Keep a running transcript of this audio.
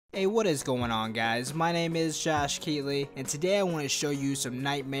Hey, what is going on, guys? My name is Josh Keatley, and today I want to show you some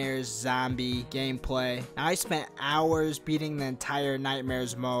Nightmares zombie gameplay. Now, I spent hours beating the entire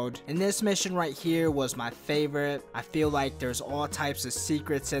Nightmares mode, and this mission right here was my favorite. I feel like there's all types of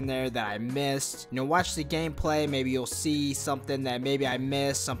secrets in there that I missed. You know, watch the gameplay, maybe you'll see something that maybe I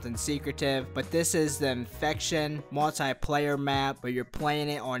missed, something secretive, but this is the Infection multiplayer map, but you're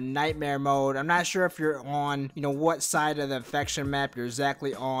playing it on Nightmare mode. I'm not sure if you're on, what side of the Infection map you're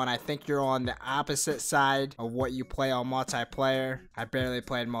exactly on. I think you're on the opposite side of what you play on multiplayer. I barely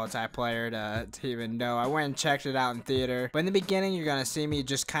played multiplayer to even know. I went and checked it out in theater. But in the beginning, you're gonna see me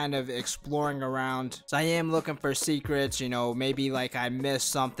just kind of exploring around. So I am looking for secrets, maybe like I missed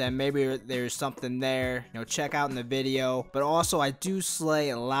something. Maybe there's something there, check out in the video. But also, I do slay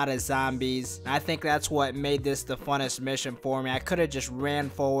a lot of zombies. And I think that's what made this the funnest mission for me. I could have just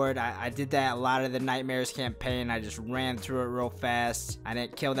ran forward. I did that a lot of the Nightmares campaign. I just ran through it real fast. I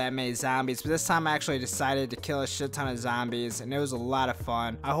didn't kill that many zombies, but this time I actually decided to kill a shit ton of zombies, and it was a lot of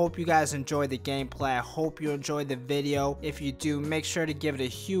fun. I hope you guys enjoyed the gameplay. I hope you enjoyed the video. If you do, make sure to give it a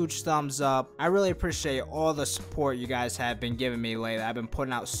huge thumbs up. I really appreciate all the support you guys have been giving me lately. I've been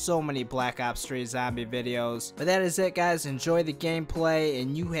putting out so many Black Ops 3 zombie videos. But that is it, guys. Enjoy the gameplay,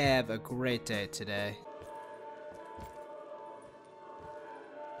 and you have a great day today.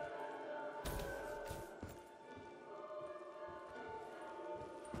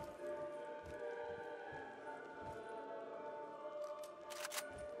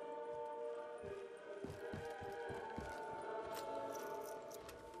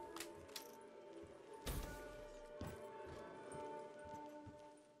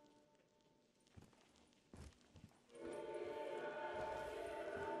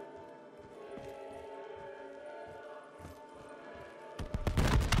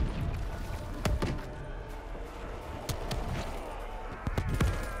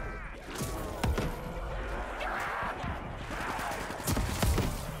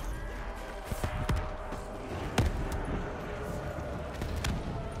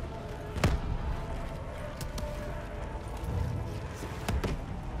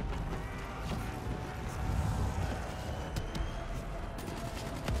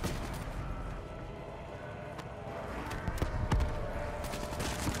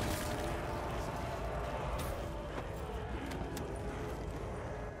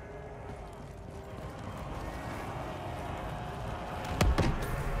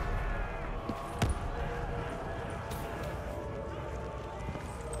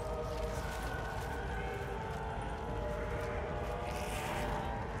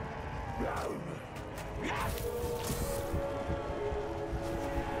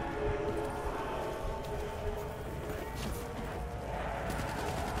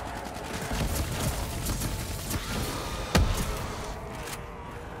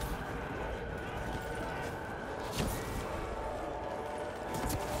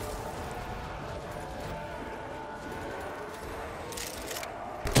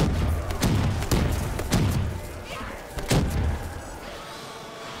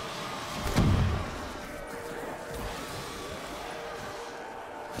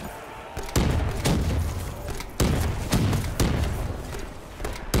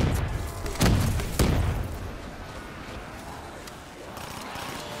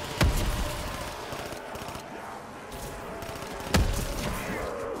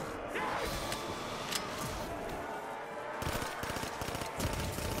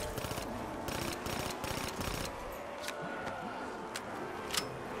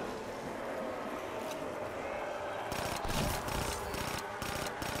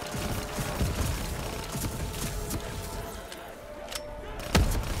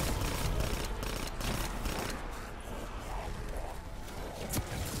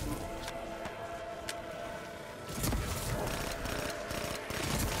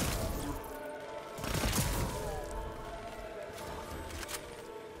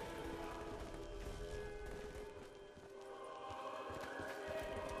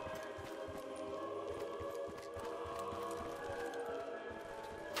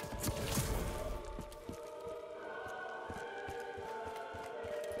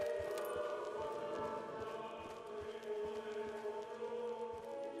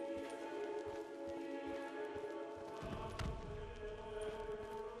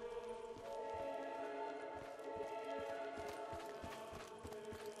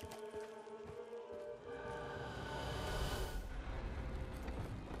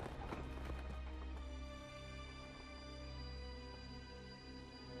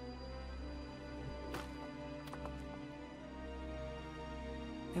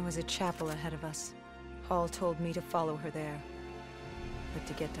 There was a chapel ahead of us. Hall told me to follow her there. But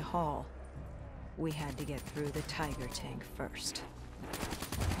to get to Hall, we had to get through the Tiger tank first.